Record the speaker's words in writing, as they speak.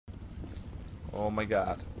Oh my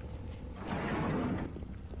god.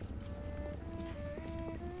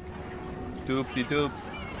 Doop-de-doop.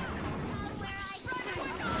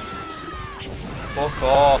 Fuck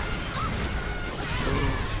off.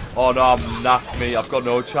 Oh no, I'm knocked me. I've got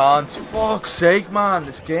no chance. Fuck's sake, man.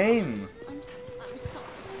 This game.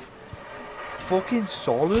 Fucking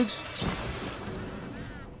solid.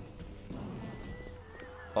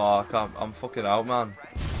 Oh, I can't. I'm fucking out, man.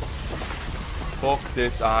 Fuck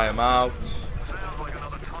this. I am out. Sounds like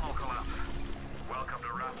another tunnel collapse. Welcome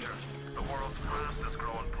to Rapture, the world's fastest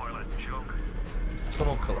growing pilot junk.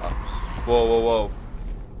 Tunnel collapse. Whoa, whoa, whoa.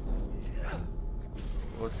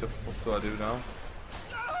 What the fuck do I do now?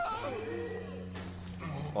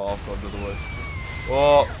 Oh, I've got another way.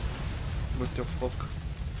 Oh! What the fuck?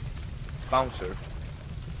 Bouncer.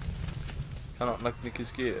 Cannot like nick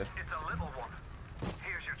his gear. It's a little one.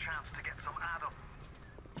 Here's your chance to get some Adam.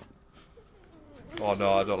 Oh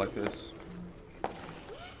no, I don't like this.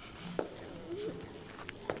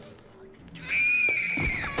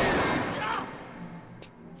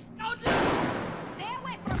 Stay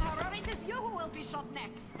away from her, or it is you who will be shot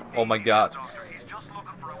next. Oh my god. Doctor, he's just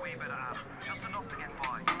looking for a wee bit of Adam. Just enough to get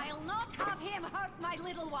by. I'll not have him hurt my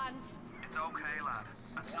little ones. It's okay, lad.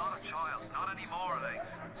 That's not a child. Not anymore, are they?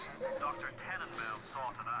 Dr. Tenenbaum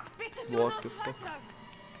saw to that. Bitte do What not the fuck? hurt her.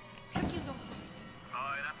 Have you no heart?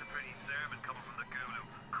 Aye, that's a pretty sermon coming from the ghoul who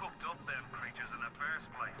cooked up them creatures in the first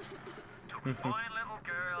place. Took fine little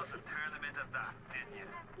girls and turned them into that, didn't you?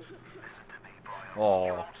 Listen to me, boy.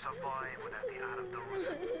 Oh. You won't survive without the Adam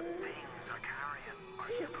those things are carrying.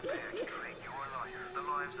 Are you prepared to trade your life, the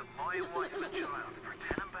lives of my wife and child, for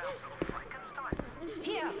Tenenbaum's little Frankenstein?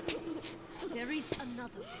 Here. There is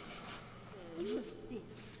another. Use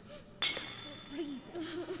this. Free them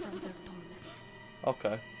from their torment.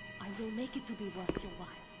 Okay. I will make it to be worth your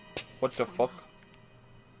while. What the fuck?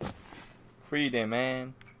 Freedom,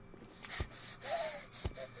 man.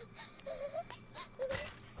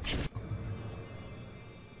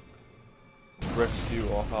 Rescue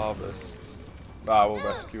or harvest. Ah, we'll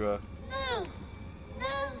rescue her.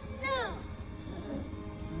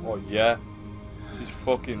 Oh yeah. She's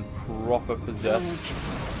fucking proper possessed.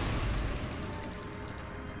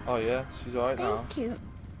 Oh yeah, she's alright now. Thank you.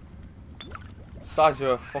 Size of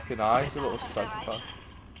her fucking eyes, a little psychopath.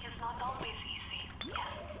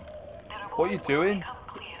 What are you doing?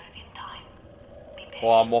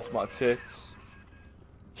 Oh, I'm off my tits.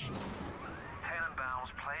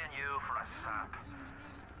 Tenenbaum's playing you for a sap.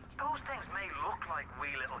 Those things may look like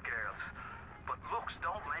wee little girls, but looks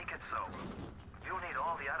don't make it so. You need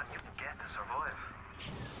all the Adam you can get to survive.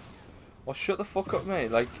 Oh, shut the fuck up,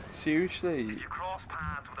 mate. Like, seriously. If you cross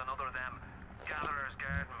paths with another of them gatherer's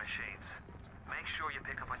garden machines, make sure you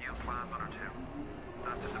pick up a new plasmid or two.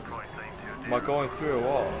 That's at the price they do. Am I going through or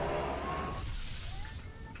what?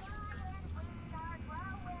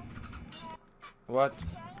 What?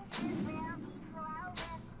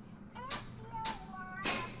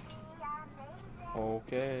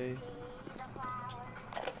 Okay.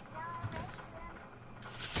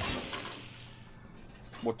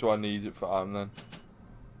 What do I need it for, then?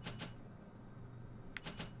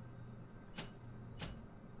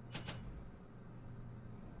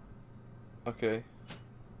 Okay.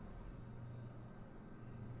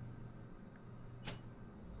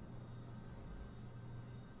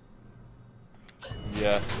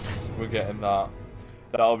 Yes, we're getting that.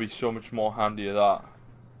 That'll be so much more handier, that.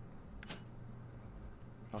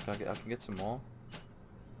 Okay, I can get some more.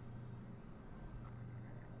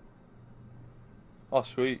 Oh,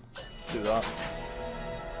 sweet. Let's do that.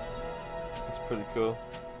 That's pretty cool.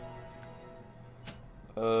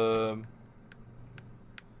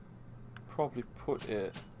 Probably put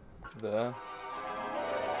it there.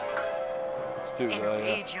 Let's do it there, yeah.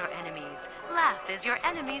 Enrage your enemies. Laugh as your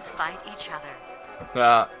enemies fight each other.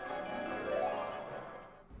 Nah.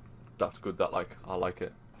 That's good, that, like, I like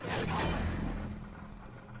it.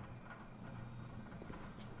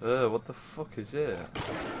 What the fuck is it?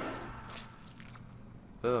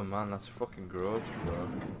 Oh man, that's fucking gross, bro.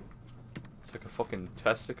 It's like a fucking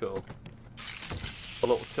testicle. A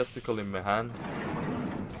little testicle in my hand.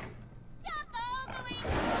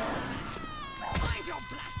 Mind your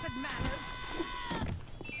blasted manners.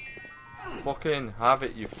 Fucking have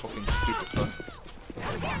it, you fucking stupid cunt.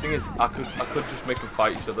 Thing is, I could just make them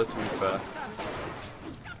fight each other, to be fair.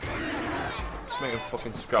 Just make them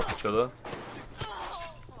fucking scrap each other.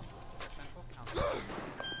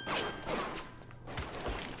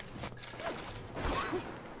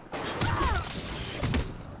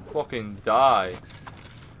 Fucking die,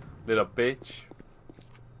 little bitch.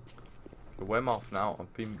 Okay, where am I off now?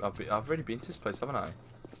 I've already been to this place, haven't I?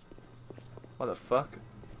 What the fuck?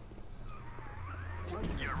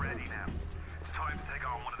 You're ready now. It's time to take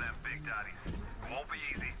on one of them big daddies. It won't be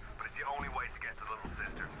easy, but it's the only way to get to little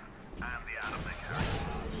sister and the Adam they carry.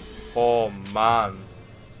 Oh man.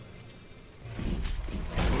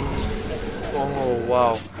 Oh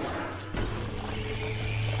wow.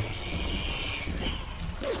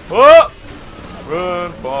 Oh!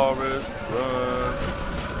 Run, Forrest, run.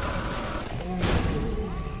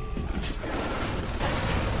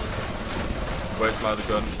 Where's my other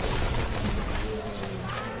gun?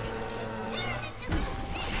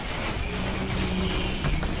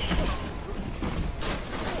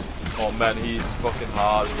 Oh man, he's fucking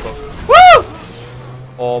hard. Woo!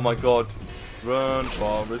 Oh my god. Run,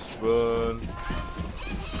 Forrest, run.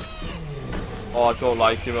 Oh, I don't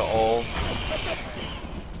like him at all.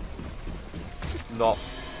 Not.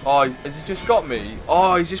 Oh, has he just got me?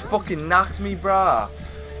 Oh, he's just fucking knocked me, brah.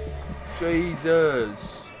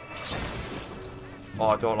 Jesus. Oh,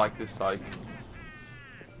 I don't like this, like.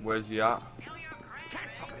 Where's he at?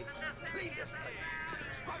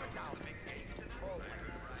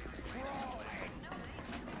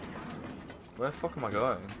 Where the fuck am I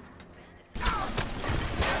going? How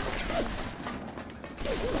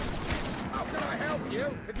can I help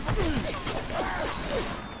you?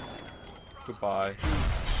 Goodbye.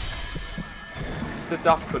 Is this the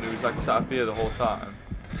daft cunt who's like sat up here the whole time?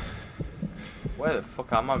 Where the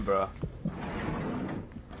fuck am I, bro?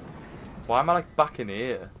 Why am I like back in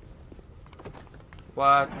here?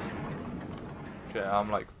 What? Okay, I'm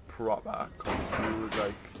like proper confused,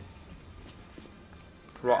 like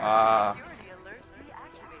proper. I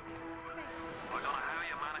don't know how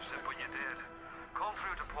you managed it, but you did. Come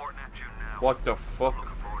through to Port Neptune now. What the fuck?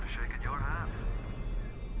 Looking forward to shaking your hand.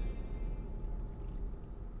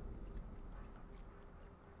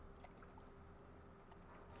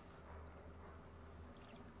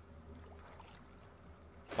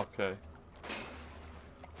 Okay.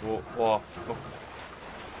 Oh fuck.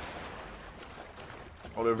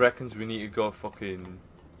 Well, it reckons we need to go fucking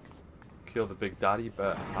kill the big daddy,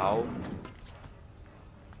 but how?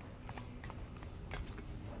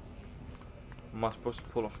 Am I supposed to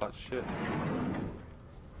pull off that shit?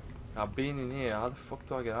 I've been in here, how the fuck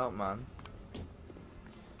do I get out, man?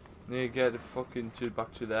 Need to get the fucking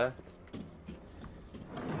back to there.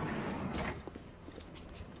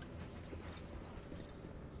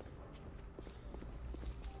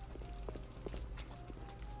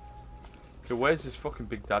 Okay, where's this fucking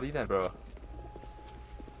big daddy then, bro?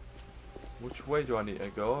 Which way do I need to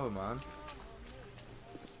go, man?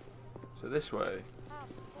 So this way.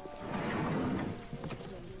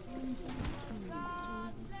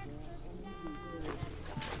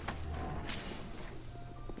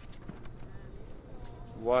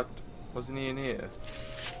 What? Wasn't he in here?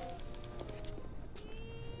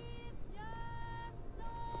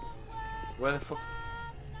 Where the fuck?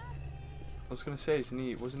 I was gonna say,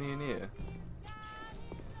 wasn't he in here?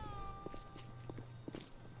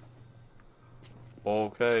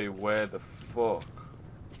 Okay, where the fuck?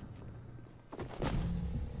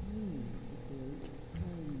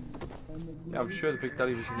 Yeah, I'm sure the big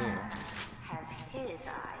daddy was in here. Has his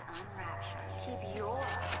eye on Rapture. Keep your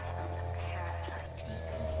eye on the parasite.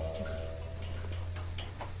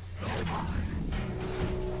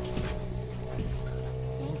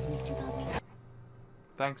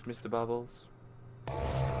 Thanks, Mr. Bubbles.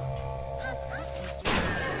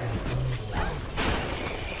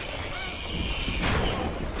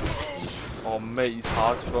 Oh mate, he's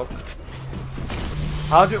hard as fuck.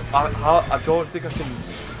 I don't think I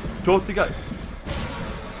can.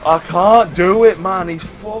 I can't do it, man. He's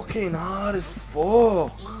fucking hard as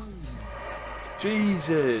fuck.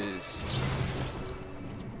 Jesus.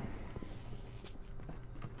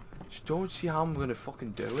 Just don't see how I'm gonna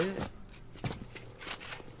fucking do it.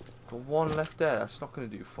 Got one left there. That's not gonna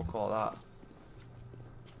do fuck all that.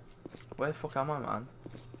 Where the fuck am I, man?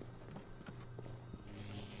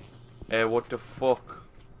 Hey, what the fuck?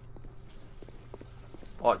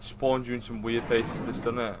 Oh, it spawned you in some weird places, this,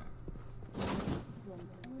 doesn't it?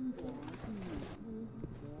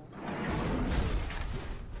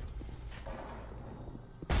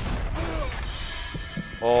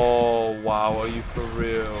 Oh, wow, are you for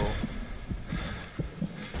real?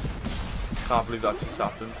 Can't believe that just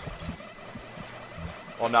happened.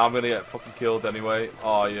 Oh, now I'm gonna get fucking killed anyway.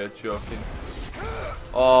 Oh, you're joking.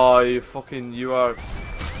 Oh, you are...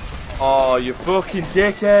 Oh, you fucking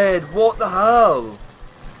dickhead! What the hell?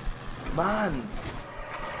 Man,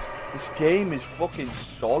 this game is fucking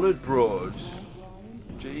solid, bros.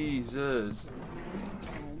 Jesus.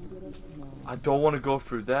 I don't want to go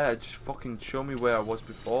through there. Just fucking show me where I was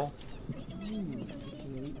before.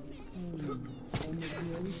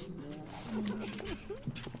 Are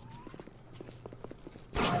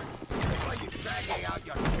you dragging out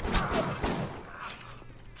your chicken?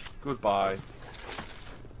 Goodbye.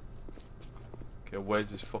 Okay,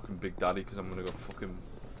 where's this fucking Big Daddy? Because I'm gonna go fucking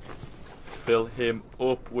fill him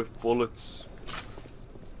up with bullets.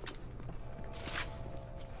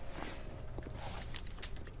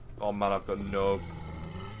 Oh man, I've got no.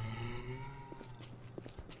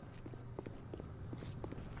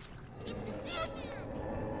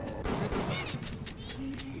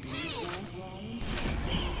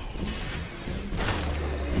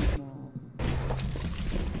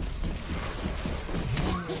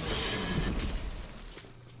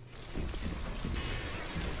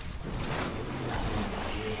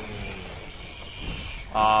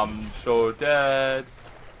 I'm so dead.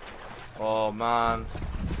 Oh man.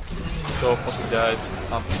 So fucking dead.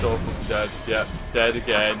 I'm so fucking dead. Yep, dead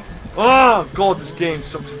again. Oh god, this game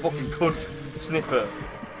sucks fucking cunt. Sniffer.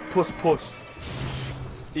 Puss puss.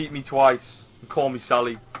 Eat me twice. And call me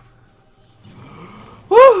Sally.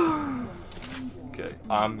 Okay,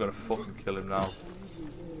 I'm gonna fucking kill him now.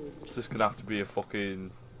 It's just gonna have to be a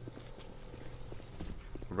fucking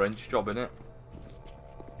wrench job, innit?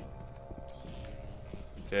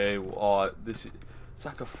 Okay, oh, this is, it's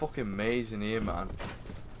like a fucking maze in here, man.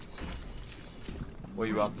 Where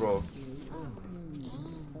you at, bro?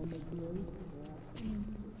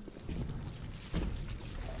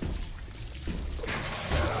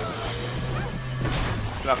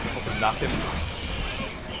 Gonna have to fucking knock him.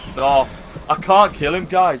 No, I can't kill him,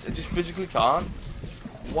 guys. I just physically can't.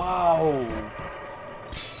 Wow.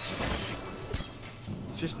 He's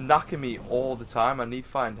just knocking me all the time. I need to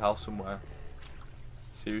find health somewhere.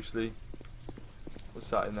 Seriously? What's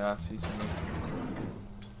that in there? I see something.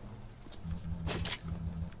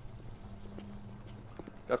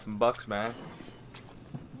 Got some bucks, man.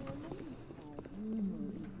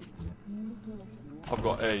 I've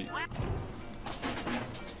got 8. I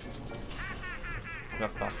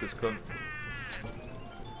have to hack this cunt.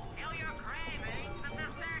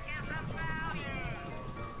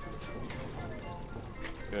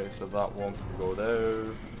 Okay, so that one can go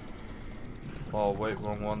there. Oh wait,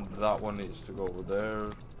 wrong one. That one needs to go over there.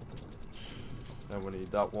 Then we need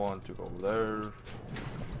that one to go over there.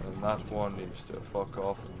 And that one needs to fuck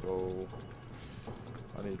off and go.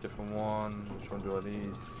 I need a different one. Which one do I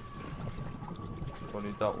need? I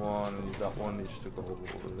need that one. I need that one needs to go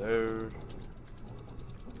over there.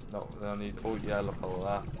 No, then I need. Oh yeah, look at all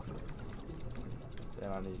that. Then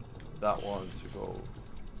I need that one to go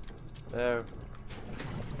there.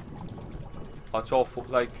 Oh, it's all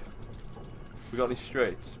like. We got any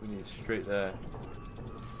straights? We need a straight there.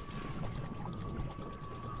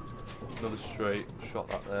 Another straight. Shot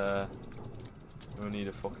that there. And we need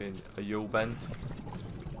a fucking a U bend.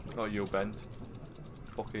 Not U bend.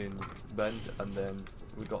 Fucking bend, and then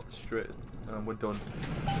we got the straight, and then we're done.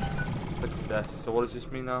 Success. So what does this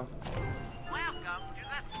mean now? Welcome to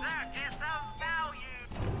the circus of value.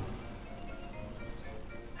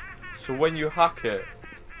 So when you hack it,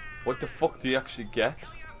 what the fuck do you actually get?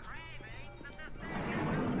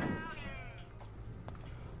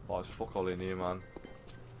 Oh, it's fuck all in here, man.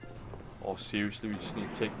 Oh, seriously, we just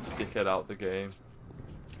need to take this dickhead out of the game.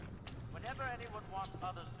 Whenever anyone wants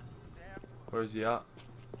others to do their... Where is he at?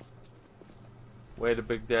 Where the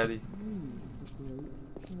Big Daddy?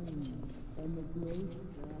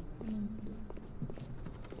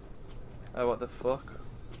 Hey, what the fuck?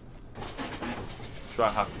 Try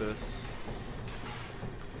hack this.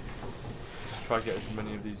 Let's try get as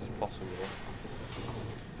many of these as possible.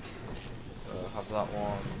 Have that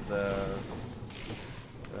one there,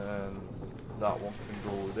 and that one can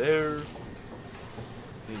go there.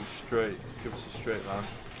 Need a straight. Give us a straight, man.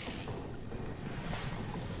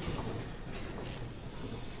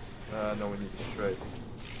 No, we need a straight.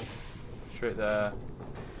 Straight there.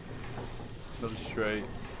 Another straight.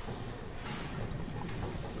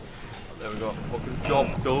 There we go. Fucking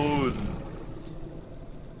job done.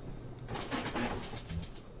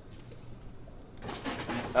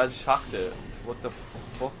 I just hacked it. What the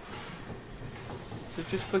fuck? Is it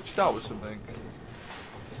just glitched out or something?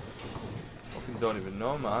 Fucking don't even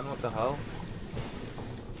know, man. What the hell?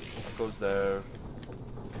 That goes there.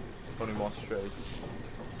 Only more straights.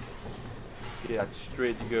 Yeah,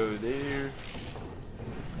 straight to go there.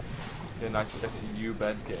 Yeah, nice sexy U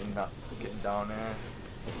bend getting down there.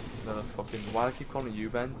 Another fucking. Why do I keep calling it U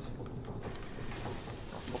bend?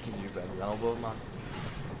 Oh, fucking U bend elbow, man.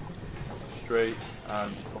 Straight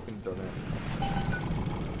and fucking done it.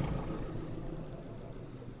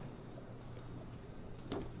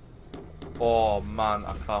 Oh man,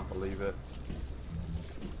 I can't believe it.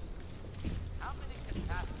 How many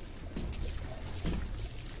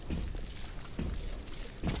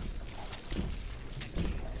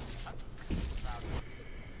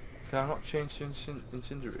Can I not change to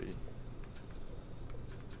incendiary?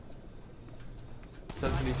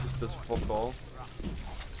 Telekinesis does fuck all.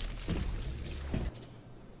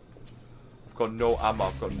 I've got no ammo,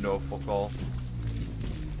 I've got no fuck all.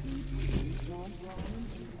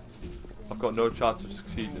 I've got no chance of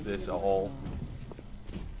succeeding at this at all.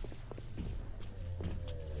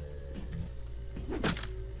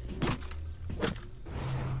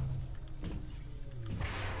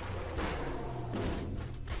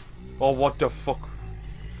 Oh, what the fuck?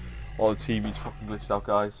 Oh, the TV's fucking glitched out,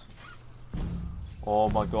 guys. Oh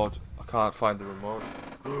my god, I can't find the remote.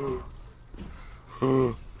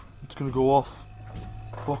 It's gonna go off.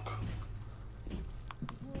 Fuck.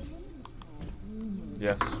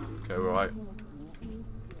 Yes, okay, we're right.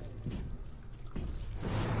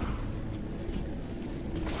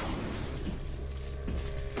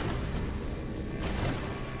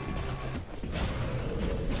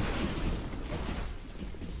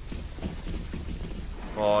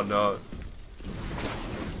 Oh no.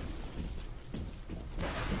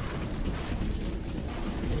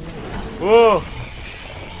 Whoa!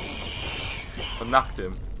 I knocked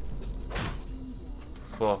him.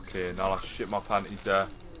 Fucking hell, I shit my panties there.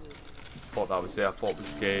 Thought that was it, I thought it was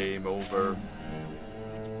game over.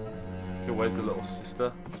 Okay, where's the little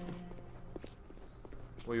sister?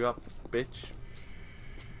 Where you at, bitch?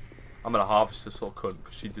 I'm gonna harvest this little cunt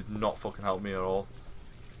because she did not fucking help me at all.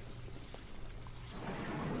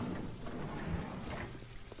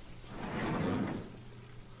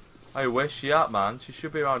 Hey, where's she at, man? She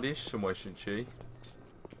should be around here somewhere, shouldn't she?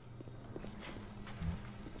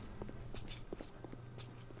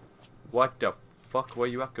 What the fuck? Where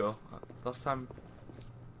you at, girl? Last time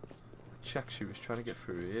I checked, she was trying to get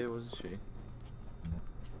through here, wasn't she?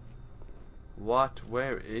 What?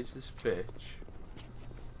 Where is this bitch?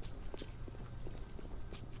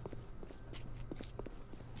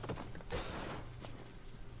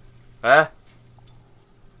 Eh?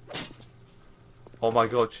 Oh my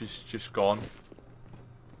god, she's just gone.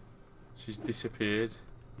 She's disappeared.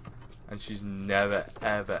 And she's never,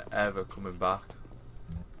 ever, ever coming back.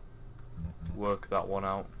 Work that one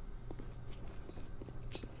out.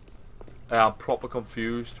 I'm proper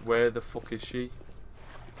confused. Where the fuck is she?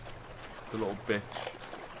 The little bitch.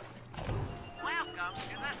 Welcome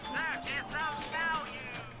to the circus of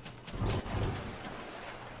value.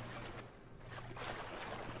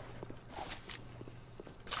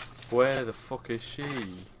 Where the fuck is she?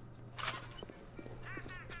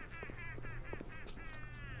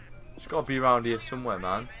 She's gotta be around here somewhere,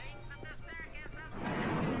 man.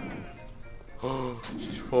 Oh,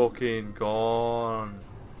 she's fucking gone.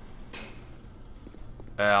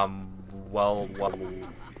 Well.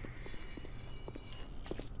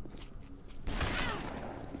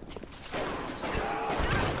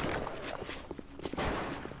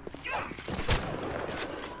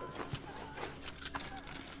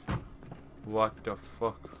 What the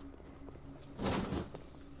fuck?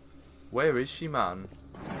 Where is she, man?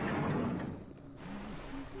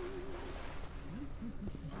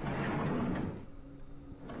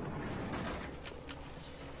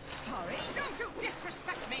 Sorry, don't you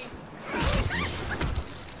disrespect me!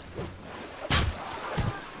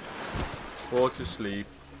 Go to sleep.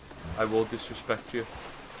 I will disrespect you.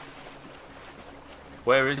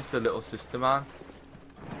 Where is the little sister, man?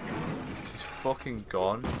 She's fucking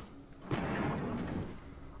gone.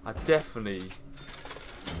 I definitely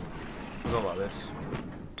forgot about this.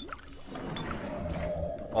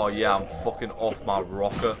 Oh yeah, I'm fucking off my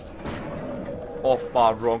rocker. Off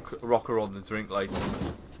my rocker on the drink, like.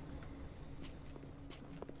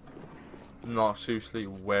 No, seriously,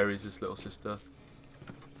 where is this little sister?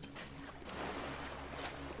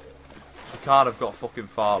 She can't have got fucking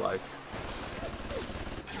far, like.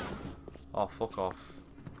 Oh, fuck off.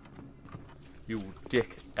 You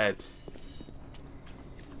dickhead.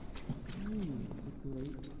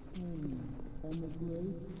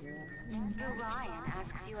 Orion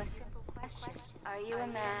asks you a simple question. Are you a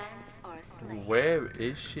man or a slave? Where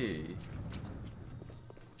is she?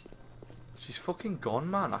 She's fucking gone,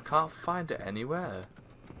 man. I can't find her anywhere.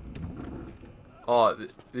 Oh,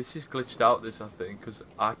 this is glitched out, this, I think, because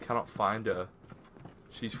I cannot find her.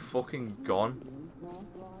 She's fucking gone.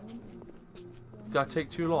 Did I take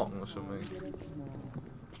too long or something?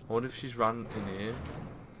 I wonder if she's ran in here.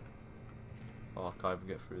 Oh, I can't even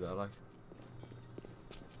get through there, like.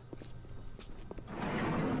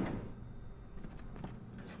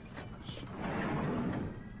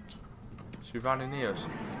 She ran in here.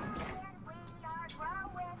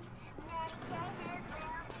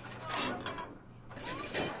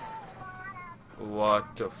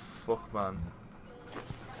 What the fuck, man?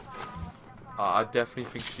 I definitely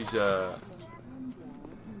think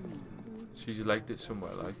she's liked it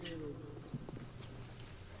somewhere, like.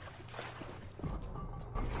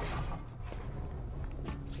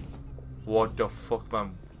 What the fuck,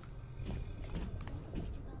 man?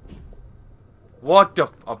 What the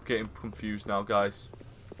I'm getting confused now, guys.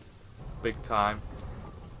 Big time.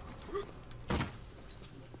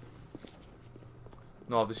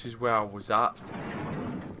 No, this is where I was at.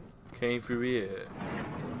 Came through here.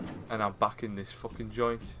 And I'm back in this fucking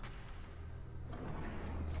joint.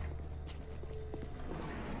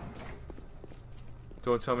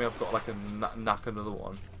 Don't tell me I've got like a knack another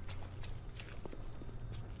one.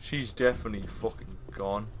 She's definitely fucking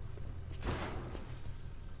gone.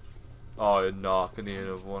 Oh no, I can hear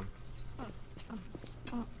another one.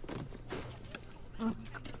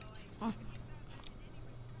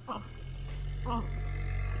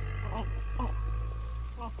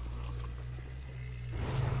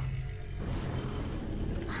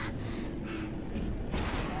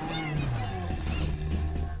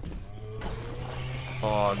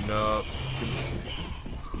 Oh no.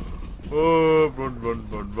 Oh, run, run,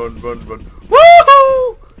 run, run, run, run.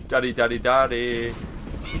 Woohoo! Daddy, daddy, daddy.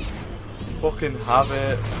 Fucking have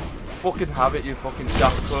it. Fucking have it, you fucking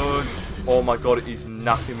daft cunt. Oh my god, he's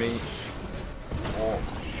knacking me. Oh.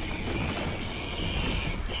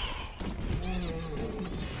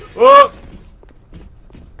 Oh!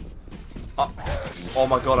 Oh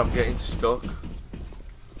my god, I'm getting stuck.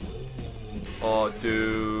 Oh,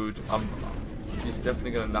 dude. He's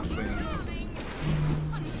definitely gonna knock me.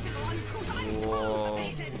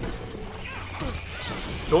 Whoa.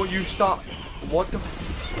 Don't you start. What the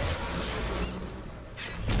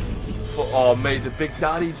oh, mate, the big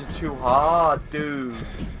daddies are too hard, dude.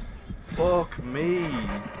 Fuck me.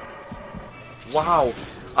 Wow.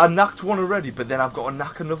 I knocked one already, but then I've got to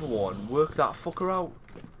knock another one. Work that fucker out.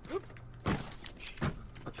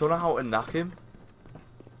 I don't know how to knock him.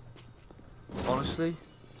 Honestly.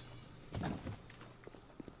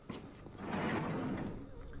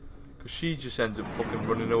 Because she just ends up fucking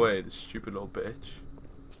running away, this stupid little bitch.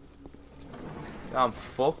 Yeah, I'm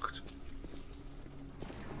fucked.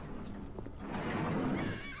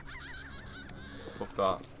 Fuck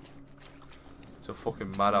that. It's a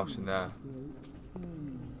fucking madhouse in there.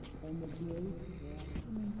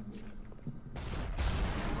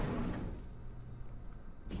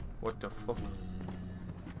 What the fuck?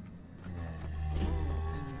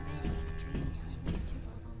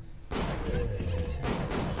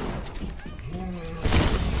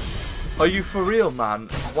 Are you for real, man?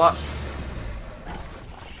 What?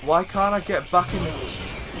 Why can't I get back in?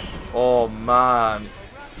 Oh man.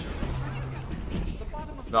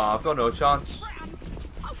 No, I've got no chance.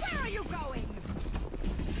 Where are you going?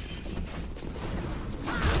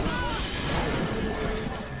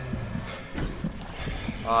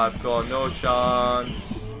 I've got no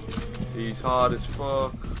chance. He's hard as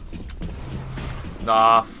fuck.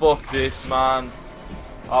 Nah, fuck this, man.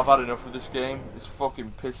 I've had enough of this game. It's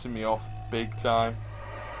fucking pissing me off big time.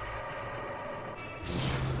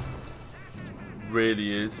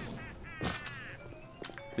 Really is.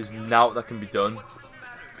 There's naught that can be done.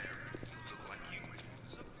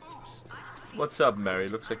 What's up, Mary?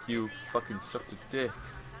 Looks like you fucking sucked a dick.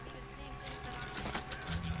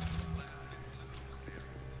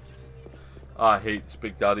 I hate this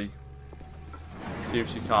big daddy.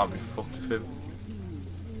 Seriously can't be fucked with him.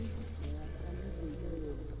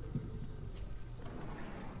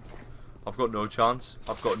 I've got no chance.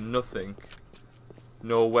 I've got nothing.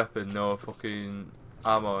 No weapon, no fucking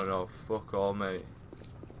ammo, no fuck all, mate.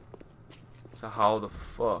 So how the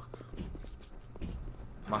fuck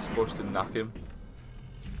am I supposed to knock him?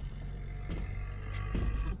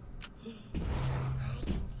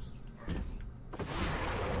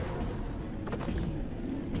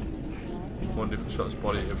 I wonder if I shot his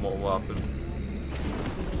body at him, what will happen?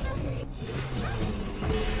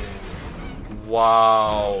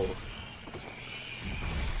 Wow.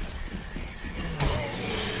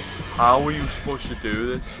 How are you supposed to do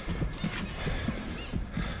this?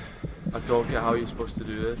 I don't get how you're supposed to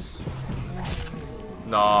do this.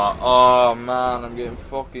 Nah, oh man, I'm getting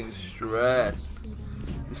fucking stressed.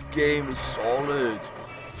 This game is solid.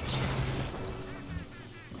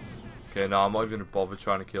 Okay, no, I'm not even gonna bother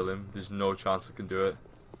trying to kill him. There's no chance I can do it.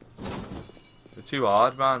 They're too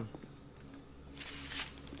hard, man.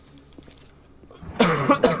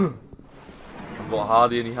 I've got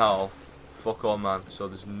hardly any health. Fuck all, man. So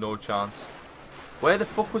there's no chance. Where the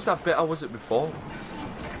fuck was that bit I was at before?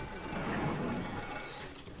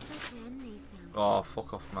 Oh,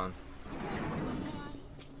 fuck off, man.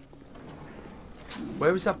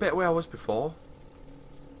 Where was that bit where I was before?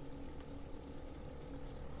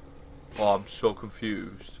 Oh, I'm so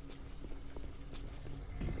confused.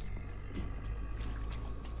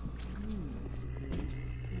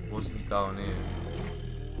 Wasn't down here.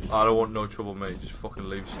 I don't want no trouble, mate. Just fucking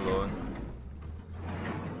leave us alone.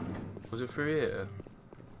 Was it through here?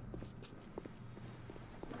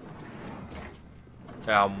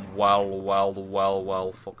 Yeah, I'm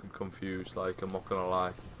well fucking confused. Like, I'm not gonna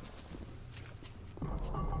lie.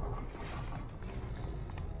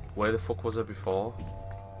 Where the fuck was I before?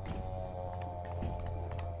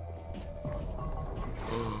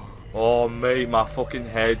 Oh, mate, my fucking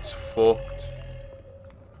head's fucked.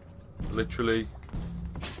 Literally.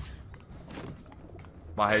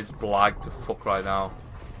 My head's blagged to fuck right now.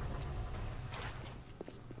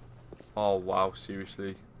 Oh, wow,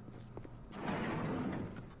 seriously.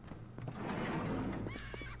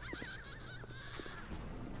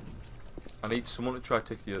 I need someone to try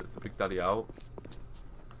to take the Big Daddy out.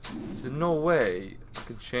 Is there no way I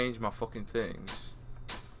can change my fucking things?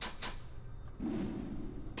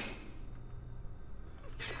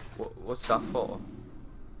 What's that for?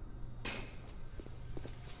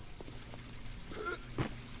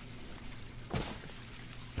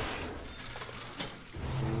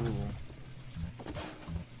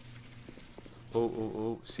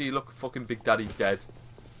 Oh. See, look, fucking Big Daddy dead.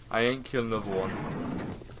 I ain't killing another one.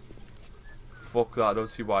 Fuck that, I don't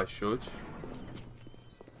see why I should.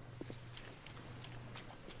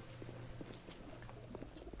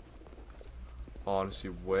 Honestly,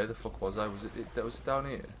 where the fuck was I? Was it down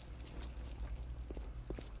here?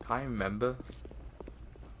 Can't remember.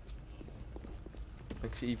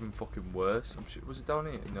 Makes it even fucking worse. I'm sure, was it down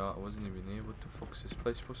here? No, it wasn't even here. What the fuck's this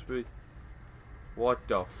place supposed to be? What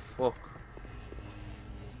the fuck?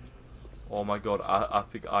 Oh my god, I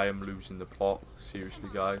think I am losing the plot. Seriously,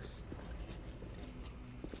 guys.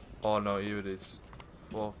 Oh no, here it is.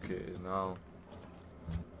 Fucking hell.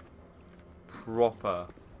 Proper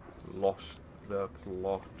lost the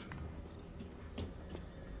plot.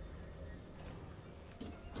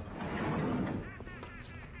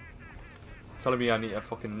 It's telling me I need to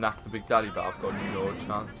fucking knock the Big Daddy, but I've got no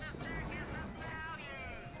chance.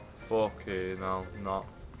 Fucking hell, not.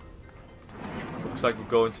 Looks like we're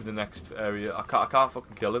going to the next area. I can't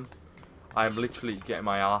fucking kill him. I am literally getting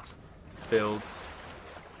my ass filled.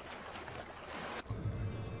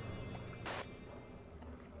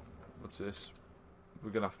 What's this?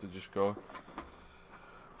 We're gonna have to just go.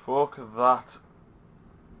 Fuck that.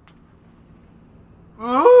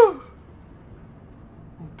 I'm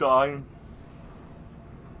dying.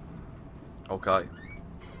 Okay.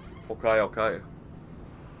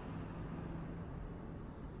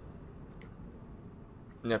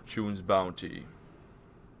 Neptune's bounty.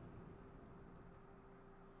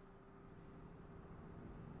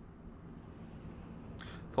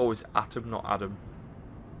 Thought it was Atom, not Adam.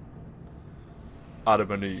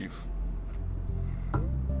 Adam and Eve.